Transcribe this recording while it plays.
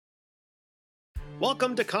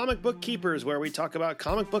Welcome to Comic Book Keepers, where we talk about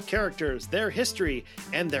comic book characters, their history,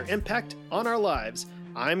 and their impact on our lives.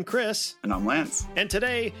 I'm Chris. And I'm Lance. And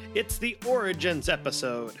today, it's the Origins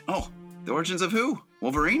episode. Oh, the origins of who?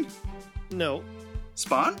 Wolverine? No.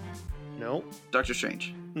 Spawn? No. Doctor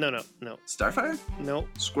Strange? No. Starfire? No.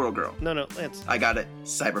 Squirrel Girl? No, Lance. I got it.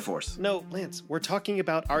 Cyberforce. No, Lance, we're talking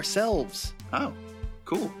about ourselves. Oh,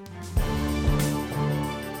 cool.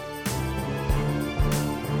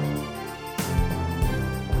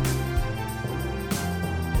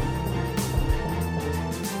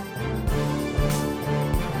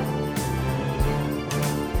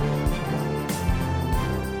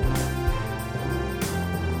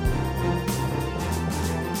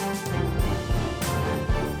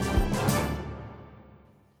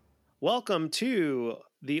 Welcome to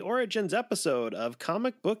the Origins episode of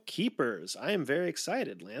Comic Book Keepers. I am very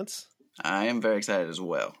excited, Lance. I am very excited as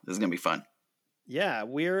well. This is going to be fun. Yeah,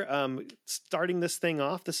 we're starting this thing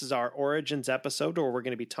off. This is our Origins episode where we're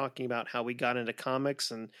going to be talking about how we got into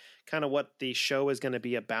comics and kind of what the show is going to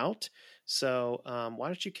be about. So why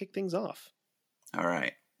don't you kick things off? All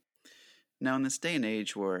right. Now, in this day and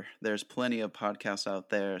age where there's plenty of podcasts out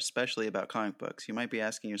there, especially about comic books, you might be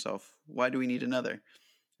asking yourself, why do we need another?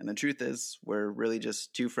 And the truth is, we're really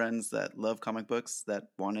just two friends that love comic books that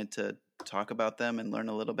wanted to talk about them and learn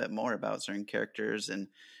a little bit more about certain characters and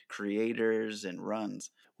creators and runs.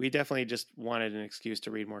 We definitely just wanted an excuse to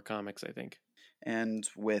read more comics, I think. And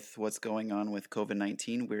with what's going on with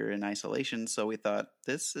COVID-19, we're in isolation, so we thought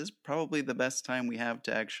this is probably the best time we have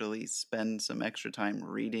to actually spend some extra time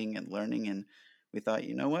reading and learning. And we thought,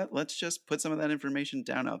 you know what, let's just put some of that information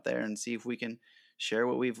down out there and see if we can share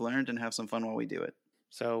what we've learned and have some fun while we do it.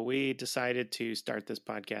 So we decided to start this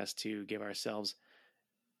podcast to give ourselves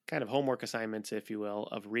kind of homework assignments, if you will,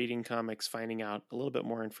 of reading comics, finding out a little bit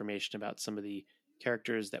more information about some of the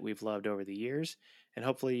characters that we've loved over the years. And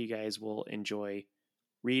hopefully you guys will enjoy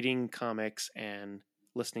reading comics and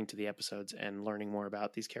listening to the episodes and learning more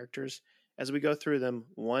about these characters as we go through them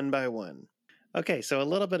one by one. Okay, so a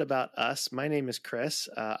little bit about us. My name is Chris.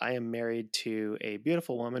 I am married to a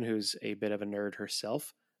beautiful woman who's a bit of a nerd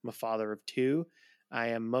herself. I'm a father of two. I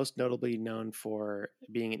am most notably known for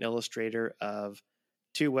being an illustrator of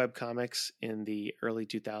two webcomics in the early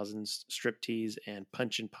 2000s, Striptease and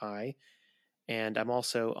Punch and Pie. And I'm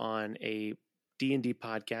also on a D&D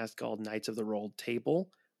podcast called Knights of the Rolled Table,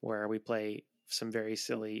 where we play some very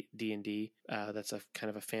silly D&D. That's a kind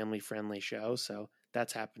of a family-friendly show, so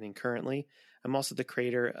that's happening currently. I'm also the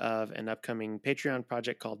creator of an upcoming Patreon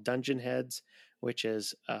project called Dungeon Heads, which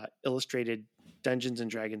is illustrated Dungeons and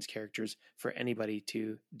Dragons characters for anybody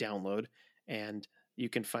to download. And you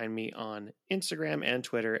can find me on Instagram and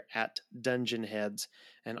Twitter at Dungeon Heads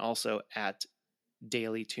and also at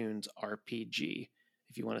Daily Tunes RPG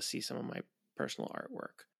if you want to see some of my personal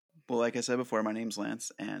artwork. Well, like I said before, my name's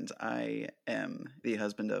Lance, and I am the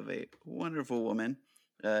husband of a wonderful woman.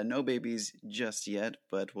 No babies just yet,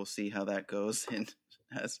 but we'll see how that goes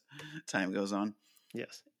as time goes on.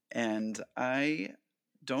 Yes. And I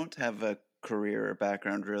don't have a career or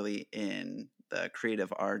background really in the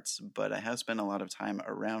creative arts, but I have spent a lot of time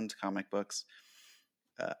around comic books.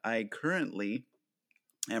 I currently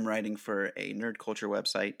am writing for a nerd culture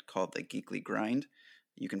website called The Geekly Grind.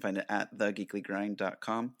 You can find it at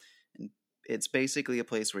thegeeklygrind.com. And it's basically a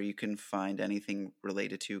place where you can find anything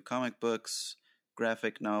related to comic books,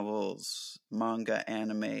 graphic novels, manga,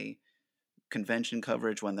 anime, convention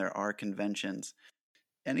coverage when there are conventions.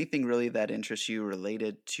 Anything really that interests you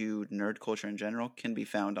related to nerd culture in general can be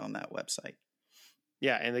found on that website.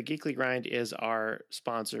 Yeah, and the Geekly Grind is our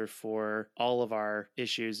sponsor for all of our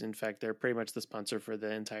issues. In fact, they're pretty much the sponsor for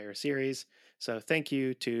the entire series. So thank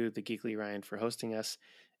you to the Geekly Grind for hosting us.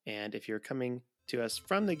 And if you're coming to us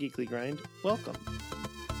from the Geekly Grind, welcome.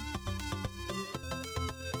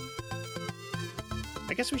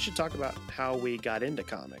 I guess we should talk about how we got into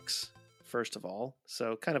comics. First of all,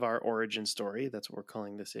 so kind of our origin story. That's what we're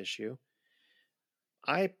calling this issue.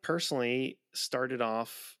 I personally started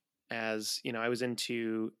off as, I was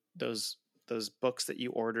into those books that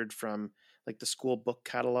you ordered from like the school book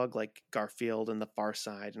catalog, like Garfield and The Far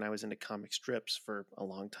Side. And I was into comic strips for a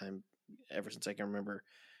long time, ever since I can remember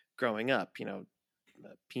growing up,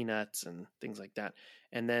 Peanuts and things like that.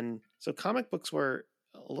 And then, so comic books were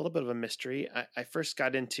a little bit of a mystery. I first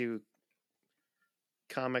got into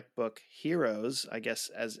comic book heroes, I guess,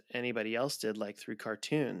 as anybody else did, like through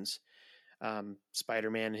cartoons.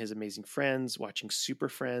 Spider-Man and His Amazing Friends, watching Super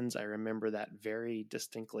Friends. I remember that very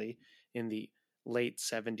distinctly in the late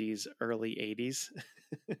 70s, early 80s.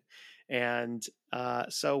 And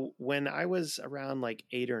so when I was around like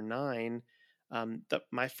 8 or 9,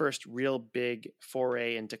 my first real big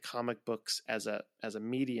foray into comic books as a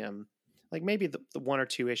medium, like maybe the one or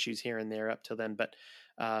two issues here and there up till then, but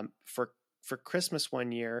for Christmas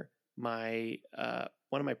one year, my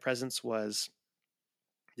one of my presents was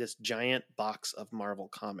this giant box of Marvel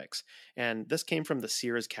comics. And this came from the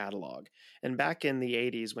Sears catalog. And back in the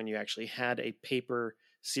 80s, when you actually had a paper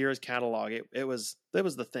Sears catalog, it was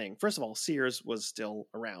the thing. First of all, Sears was still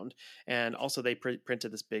around. And also they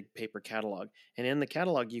printed this big paper catalog. And in the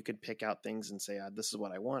catalog, you could pick out things and say, this is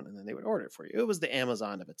what I want. And then they would order it for you. It was the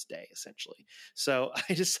Amazon of its day, essentially. So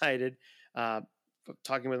I decided,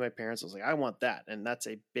 talking with my parents, I was like, I want that. And that's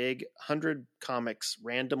a big 100 comics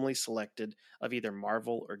randomly selected of either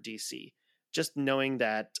Marvel or DC. Just knowing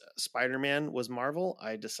that Spider-Man was Marvel,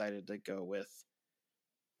 I decided to go with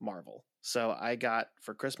Marvel. So I got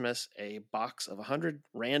for Christmas a box of 100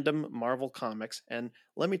 random Marvel comics. And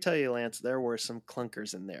let me tell you, Lance, there were some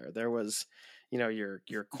clunkers in there. There was, your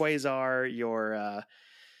Quasar, your,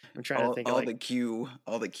 I'm trying to think all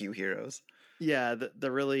the Q heroes. Yeah,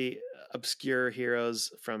 the really obscure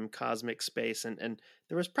heroes from cosmic space, and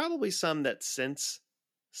there was probably some that since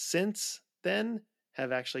then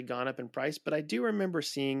have actually gone up in price. But I do remember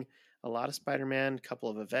seeing a lot of Spider-Man, a couple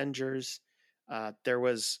of Avengers. There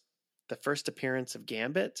was the first appearance of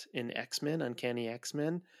Gambit in X-Men, Uncanny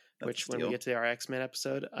X-Men, which when we get to our X-Men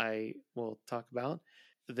episode, I will talk about.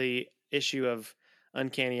 The issue of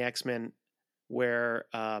Uncanny X-Men where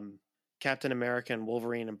Captain America and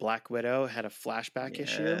Wolverine and Black Widow had a flashback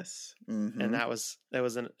issue, and that was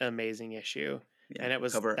an amazing issue. Yeah. And it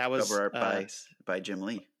was cover art by Jim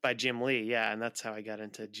Lee. By Jim Lee, yeah, and that's how I got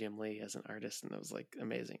into Jim Lee as an artist, and it was like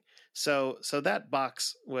amazing. So that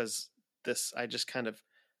box was this. I just kind of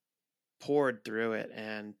poured through it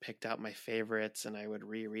and picked out my favorites, and I would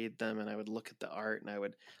reread them, and I would look at the art, and I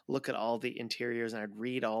would look at all the interiors, and I'd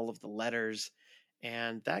read all of the letters,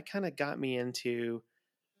 and that kind of got me into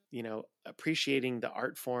appreciating the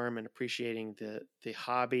art form and appreciating the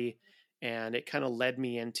hobby. And it kind of led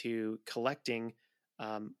me into collecting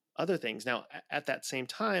other things. Now, at that same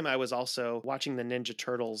time, I was also watching the Ninja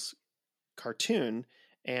Turtles cartoon,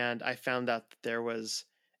 and I found out that there was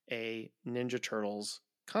a Ninja Turtles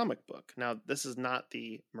comic book. Now, this is not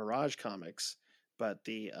the Mirage comics, but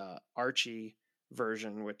the Archie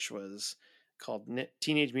version, which was called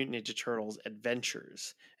Teenage Mutant Ninja Turtles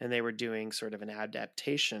Adventures, and they were doing sort of an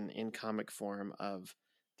adaptation in comic form of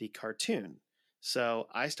the cartoon. So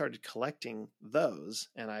I started collecting those,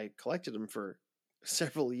 and I collected them for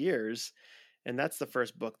several years, and that's the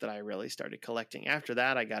first book that I really started collecting. After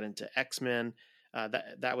that, I got into X-Men.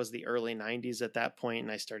 That was the early 90s at that point,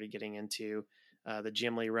 and I started getting into the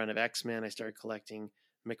Jim Lee run of X-Men. I started collecting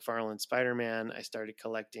McFarlane Spider-Man. I started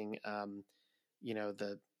collecting,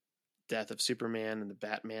 the Death of Superman and the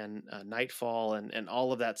Batman Nightfall and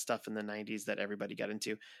all of that stuff in the 90s that everybody got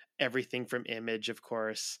into. Everything from Image, of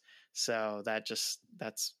course. So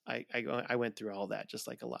I went through all that just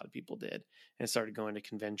like a lot of people did, and started going to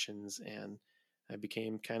conventions, and I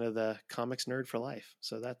became kind of the comics nerd for life.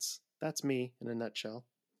 So that's me in a nutshell.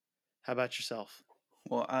 How about yourself?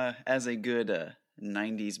 Well, as a good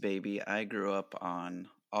 90s baby, I grew up on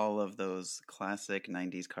all of those classic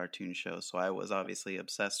 90s cartoon shows. So I was obviously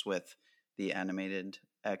obsessed with the animated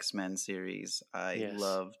X-Men series. I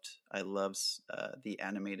loved the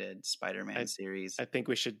animated Spider-Man series. I think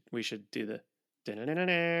we should do the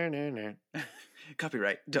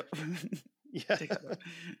copyright. Yeah.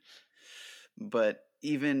 But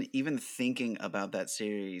even thinking about that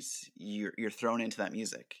series, you're thrown into that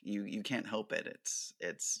music. You can't help it.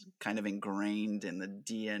 It's kind of ingrained in the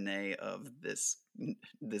DNA of this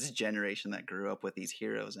generation that grew up with these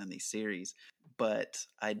heroes and these series. But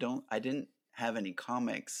I didn't have any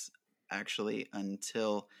comics actually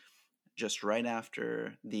until just right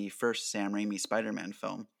after the first Sam Raimi Spider-Man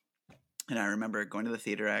film. And I remember going to the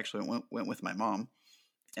theater. I actually went with my mom.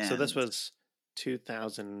 So this was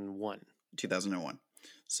 2001. 2001.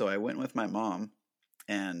 So I went with my mom,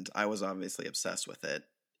 and I was obviously obsessed with it.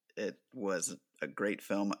 It was a great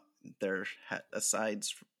film.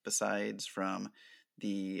 Besides from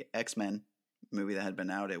the X-Men movie that had been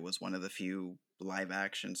out, it was one of the few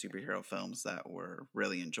live-action superhero films that were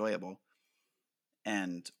really enjoyable.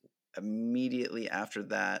 And immediately after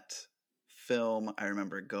that film, I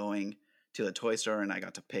remember going to the toy store, and I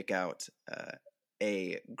got to pick out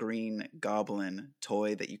a Green Goblin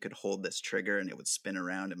toy that you could hold this trigger and it would spin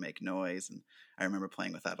around and make noise. And I remember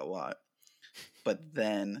playing with that a lot. But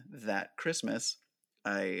then that Christmas,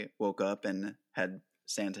 I woke up and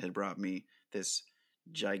Santa had brought me this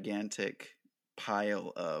gigantic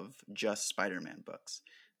pile of just Spider-Man books.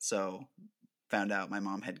 So found out my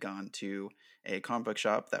mom had gone to a comic book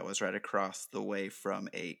shop that was right across the way from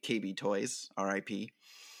a KB Toys, RIP.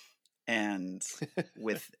 And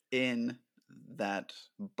within that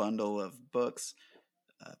bundle of books,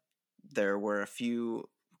 there were a few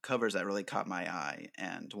covers that really caught my eye.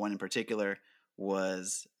 And one in particular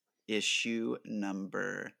was issue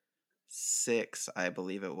number 6, I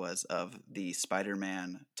believe it was, of the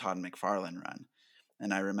Spider-Man Todd McFarlane run.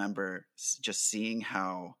 And I remember just seeing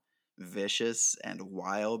how vicious and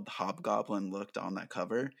wild Hobgoblin looked on that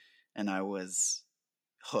cover, and I was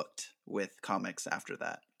hooked with comics after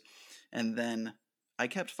that. And then I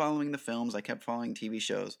kept following the films, I kept following TV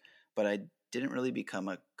shows, but I didn't really become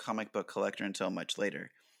a comic book collector until much later.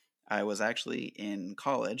 I was actually in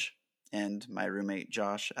college, and my roommate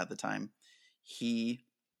Josh at the time, he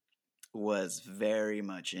was very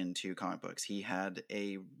much into comic books. He had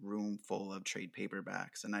a room full of trade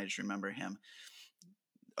paperbacks, and I just remember him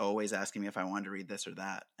always asking me if I wanted to read this or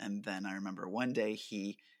that. And then I remember one day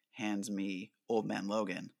he hands me Old Man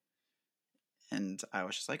Logan, and I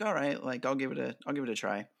was just like, all right, like I'll give it a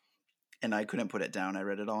try. And I couldn't put it down. I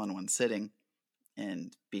read it all in one sitting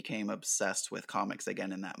and became obsessed with comics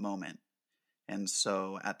again in that moment. And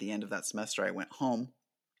so at the end of that semester, I went home,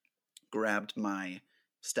 grabbed my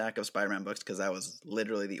stack of Spider-Man books, because that was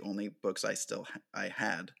literally the only books I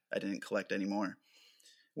had. I didn't collect anymore.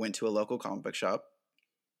 Went to a local comic book shop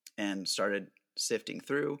and started sifting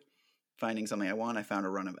through, finding something I want. I found a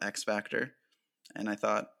run of X Factor, and I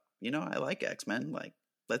thought, I like X-Men. Like,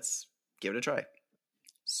 let's give it a try.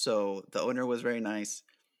 So the owner was very nice.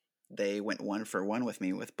 They went 1-for-1 with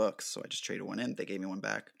me with books, so I just traded one in. They gave me one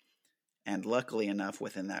back. And luckily enough,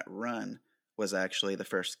 within that run was actually the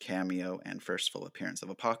first cameo and first full appearance of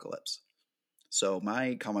Apocalypse. So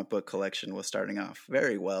my comic book collection was starting off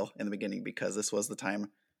very well in the beginning, because this was the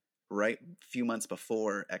time, right few months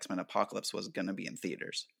before X-Men Apocalypse was going to be in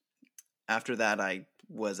theaters. After that, I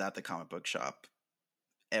was at the comic book shop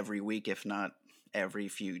every week, if not every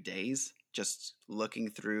few days, just looking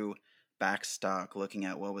through back stock, looking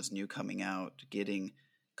at what was new coming out, getting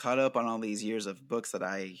caught up on all these years of books that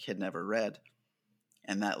I had never read.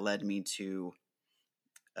 And that led me to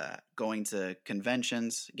going to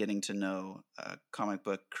conventions, getting to know comic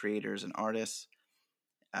book creators and artists.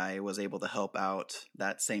 I was able to help out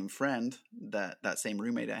that same friend, that same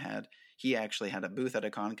roommate I had. He actually had a booth at a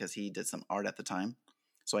con because he did some art at the time.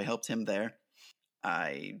 So I helped him there.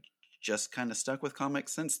 I just kind of stuck with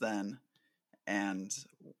comics since then. And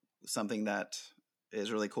something that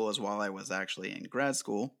is really cool is, while I was actually in grad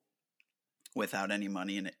school without any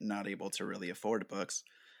money and not able to really afford books,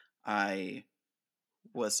 I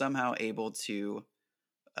was somehow able to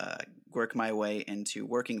work my way into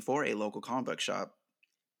working for a local comic book shop.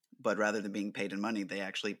 But rather than being paid in money, they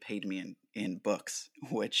actually paid me in books,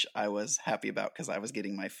 which I was happy about, because I was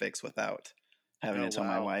getting my fix without having to tell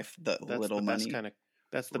my wife that's little the money.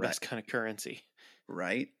 That's the best kind of currency.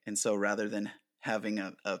 Right. And so rather than having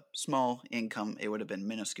a small income, it would have been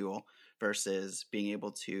minuscule, versus being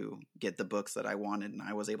able to get the books that I wanted. And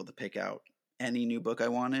I was able to pick out any new book I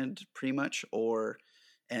wanted, pretty much, or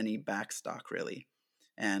any back stock, really.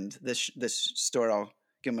 And this store, I'll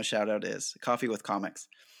give them a shout out, is Coffee with Comics.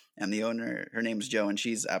 And the owner, her name's Jo, and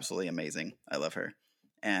she's absolutely amazing. I love her.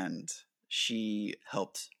 And she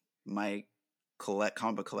helped my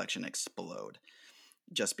comic book collection explode,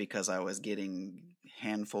 just because I was getting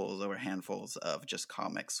handfuls over handfuls of just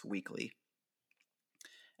comics weekly.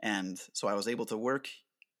 And so I was able to work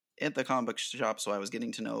at the comic book shop, so I was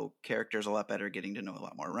getting to know characters a lot better, getting to know a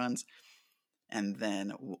lot more runs. And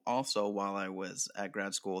then also, while I was at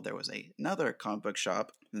grad school, there was another comic book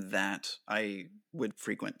shop that I would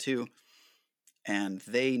frequent too, and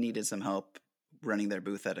they needed some help running their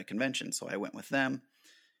booth at a convention. So I went with them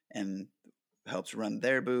and helped run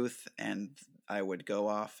their booth, and I would go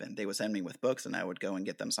off and they would send me with books, and I would go and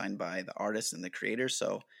get them signed by the artists and the creators.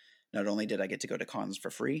 So not only did I get to go to cons for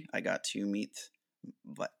free, I got to meet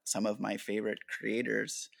some of my favorite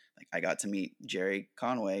creators. Like, I got to meet Jerry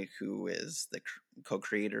Conway, who is the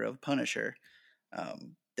co-creator of Punisher.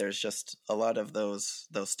 There's just a lot of those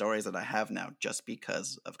stories that I have now just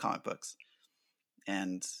because of comic books.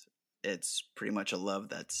 And it's pretty much a love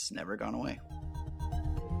that's never gone away.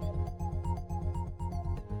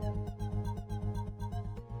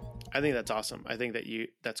 I think that's awesome. I think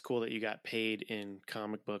that's cool that you got paid in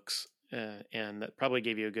comic books, and that probably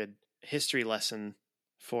gave you a good history lesson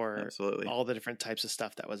for Absolutely. all the different types of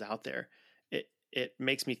stuff that was out there. It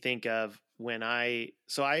makes me think of when I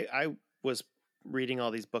was reading all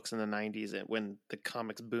these books in the 90s, when the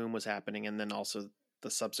comics boom was happening, and then also the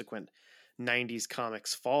subsequent 90s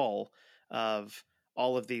comics fall of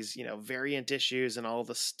all of these, variant issues and all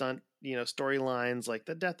the stunt storylines like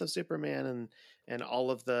the death of Superman and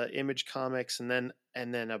all of the Image comics, and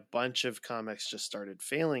then a bunch of comics just started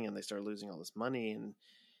failing and they started losing all this money,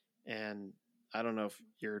 and I don't know if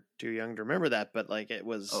you're too young to remember that, but like it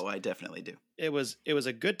was. Oh, I definitely do. It was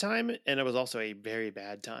a good time, and it was also a very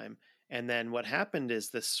bad time. And then what happened is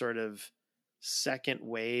this sort of second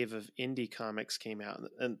wave of indie comics came out,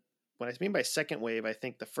 and what I mean by second wave, I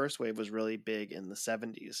think the first wave was really big in the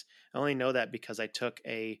 70s. I only know that because I took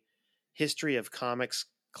a history of comics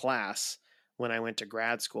class when I went to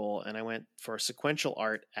grad school, and I went for sequential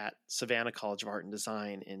art at Savannah College of Art and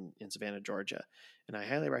Design in Savannah, Georgia. And I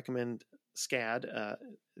highly recommend SCAD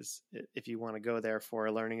if you want to go there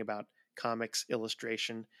for learning about comics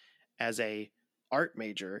illustration as a art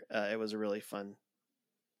major. It was a really fun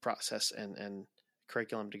process and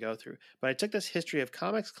curriculum to go through. But I took this history of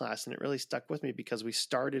comics class, and it really stuck with me because we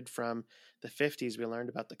started from the 50s. We learned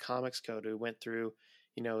about the Comics Code. We went through,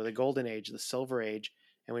 the Golden Age, the Silver Age,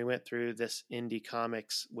 and we went through this indie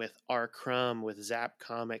comics with R. Crumb, with Zap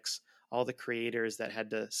Comics, all the creators that had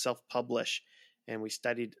to self-publish. And we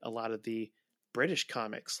studied a lot of the British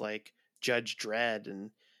comics like Judge Dredd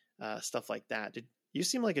and stuff like that. You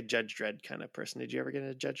seem like a Judge Dredd kind of person. Did you ever get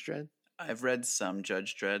into Judge Dredd? I've read some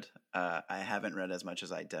Judge Dredd. I haven't read as much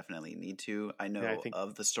as I definitely need to. I know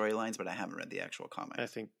of the storylines, but I haven't read the actual comic.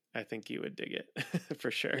 I think you would dig it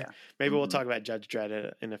for sure. Yeah. Maybe we'll talk about Judge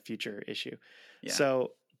Dredd in a future issue. Yeah.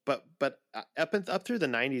 So, but up through the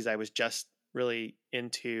 90s, I was just really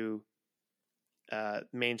into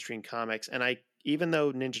mainstream comics, and even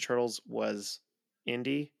though Ninja Turtles was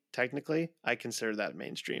indie technically, I consider that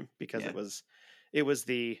mainstream because it was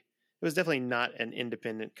definitely not an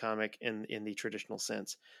independent comic in the traditional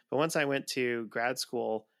sense. But once I went to grad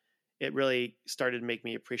school, it really started to make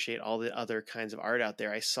me appreciate all the other kinds of art out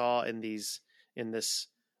there. I saw in this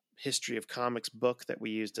history of comics book that we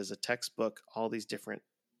used as a textbook, all these different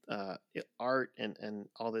art and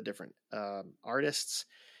all the different artists.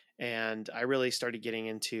 And I really started getting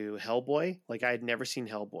into Hellboy. Like, I had never seen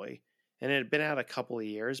Hellboy, and it had been out a couple of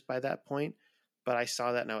years by that point. But I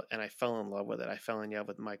saw that and I fell in love with it. I fell in love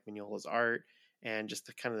with Mike Mignola's art and just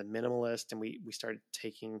the kind of the minimalist. And we started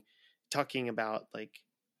talking about like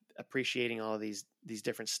appreciating all of these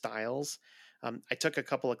different styles. I took a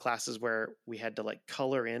couple of classes where we had to like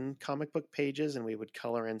color in comic book pages, and we would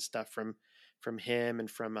color in stuff from him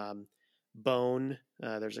and from Bone.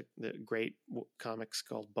 There's a great comics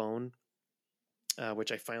called Bone,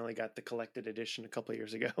 which I finally got the collected edition a couple of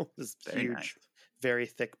years ago. This Very huge, nice. very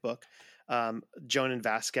thick book. Jonan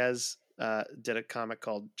Vasquez did a comic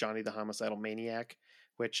called Johnny the Homicidal Maniac,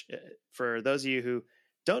 which for those of you who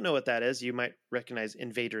don't know what that is, you might recognize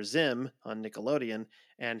Invader Zim on Nickelodeon.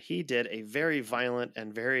 And he did a very violent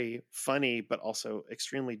and very funny, but also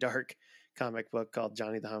extremely dark comic book called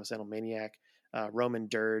Johnny the Homicidal Maniac, Roman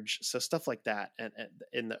Dirge. So stuff like that. And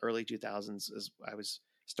in the early 2000s, as I was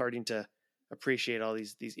starting to appreciate all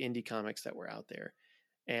these indie comics that were out there.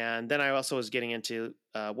 And then I also was getting into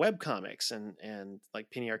web comics and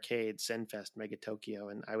like Penny Arcade, Zenfest, Mega Tokyo,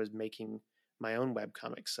 and I was making my own web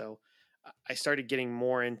comics. So I started getting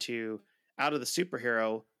more out of the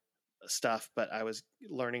superhero stuff, but I was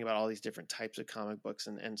learning about all these different types of comic books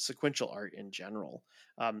and sequential art in general.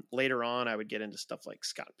 Later on, I would get into stuff like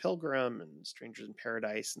Scott Pilgrim and Strangers in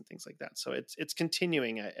Paradise and things like that. So it's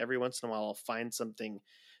continuing. Every once in a while, I'll find something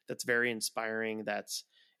that's very inspiring that's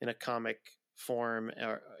in a comic form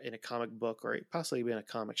or in a comic book or possibly even a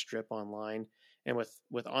comic strip online. And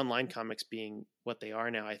with online comics being what they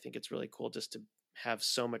are now, I think it's really cool just to have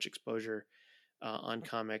so much exposure on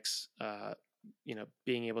comics,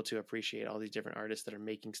 being able to appreciate all these different artists that are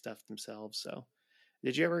making stuff themselves. So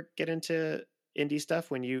did you ever get into indie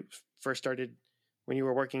stuff when you first started, when you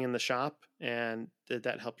were working in the shop, and did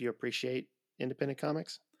that help you appreciate independent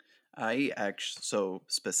comics? So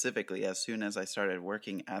specifically, as soon as I started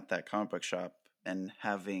working at that comic book shop and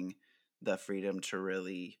having the freedom to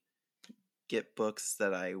really get books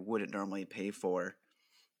that I wouldn't normally pay for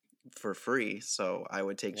free, so I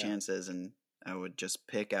would take chances and I would just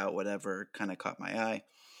pick out whatever kind of caught my eye.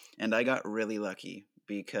 And I got really lucky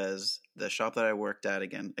because the shop that I worked at,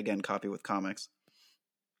 again, Copy with Comics,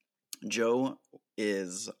 Joe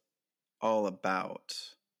is all about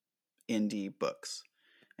indie books.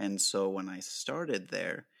 And so when I started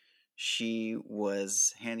there, she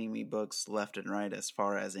was handing me books left and right as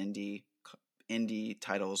far as indie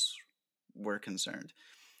titles were concerned.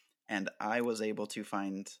 And I was able to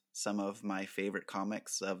find some of my favorite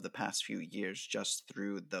comics of the past few years just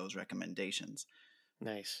through those recommendations.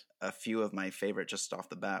 Nice. A few of my favorite just off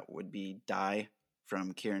the bat would be Die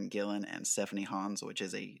from Kieran Gillen and Stephanie Hans, which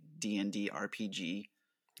is a D&D RPG.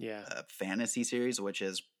 fantasy series, which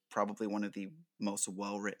is probably one of the most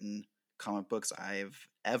well-written comic books I've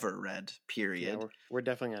ever read, period. Yeah, we're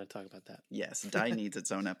definitely going to talk about that. Yes, Die needs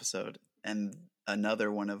its own episode. And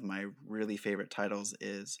another one of my really favorite titles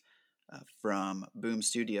is from Boom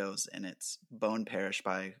Studios, and it's Bone Parish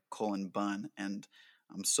by Cullen Bunn. And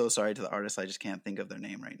I'm so sorry to the artist, I just can't think of their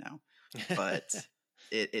name right now. But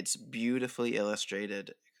it's beautifully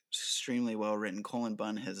illustrated, extremely well written. Cullen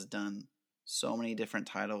Bunn has done so many different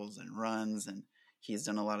titles and runs, and he's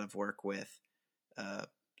done a lot of work with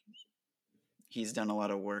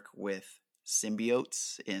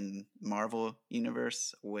symbiotes in Marvel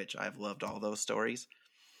Universe, which I've loved all those stories.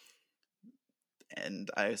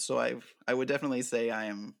 And I would definitely say I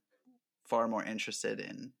am far more interested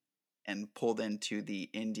in and pulled into the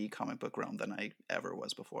indie comic book realm than I ever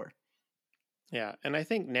was before. Yeah, and I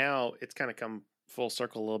think now it's kind of come full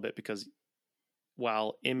circle a little bit, because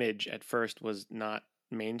while Image at first was not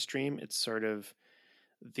mainstream, it's sort of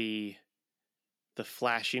the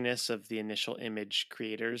flashiness of the initial Image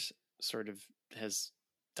creators sort of has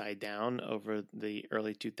died down over the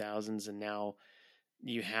early 2000s, and now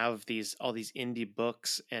you have all these indie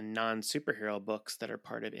books and non-superhero books that are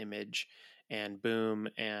part of Image and Boom,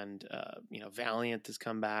 and Valiant has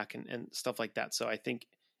come back and stuff like that. So I think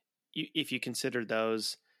if you consider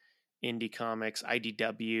those indie comics,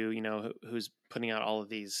 IDW, who's putting out all of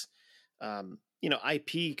these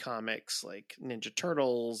IP comics like Ninja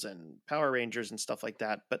Turtles and Power Rangers and stuff like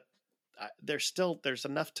that, but there's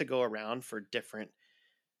enough to go around for different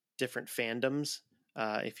fandoms.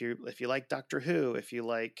 If you like Doctor Who, if you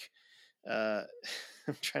like, I'm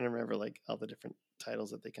trying to remember like all the different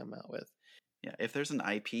titles that they come out with. Yeah, if there's an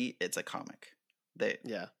IP, it's a comic.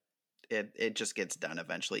 It just gets done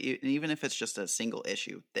eventually, even if it's just a single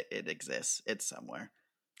issue. It exists. It's somewhere,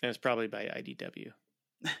 and it's probably by IDW.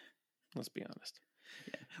 Let's be honest.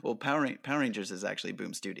 Yeah. Well, Power Rangers is actually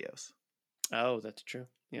Boom Studios. Oh, that's true.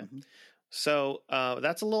 Yeah. Mm-hmm. So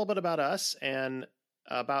that's a little bit about us and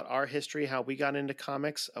about our history, how we got into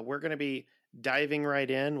comics. We're going to be diving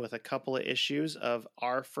right in with a couple of issues of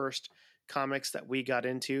our first comics that we got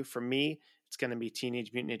into. For me, it's going to be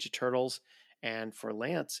Teenage Mutant Ninja Turtles. And for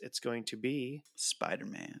Lance, it's going to be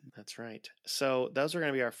Spider-Man. That's right. So those are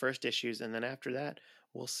going to be our first issues. And then after that,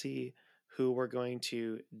 we'll see who we're going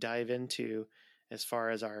to dive into as far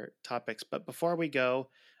as our topics. But before we go,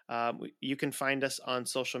 you can find us on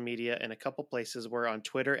social media in a couple places. We're on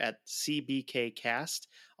Twitter at CBKcast,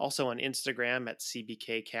 also on Instagram at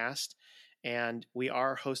CBKcast, and we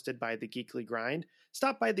are hosted by The Geekly Grind.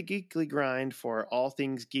 Stop by The Geekly Grind for all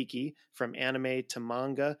things geeky, from anime to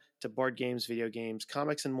manga to board games, video games,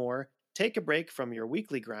 comics, and more. Take a break from your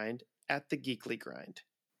weekly grind at The Geekly Grind.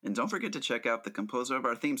 And don't forget to check out the composer of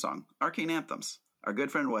our theme song, Arcane Anthems. Our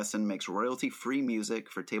good friend Weston makes royalty-free music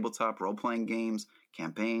for tabletop role-playing games,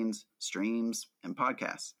 campaigns, streams, and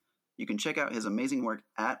podcasts. You can check out his amazing work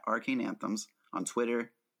at Arcane Anthems on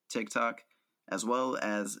Twitter, TikTok, as well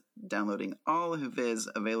as downloading all of his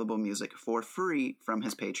available music for free from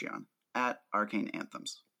his Patreon at Arcane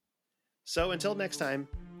Anthems. So until next time,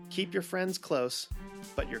 keep your friends close,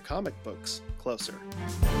 but your comic books closer.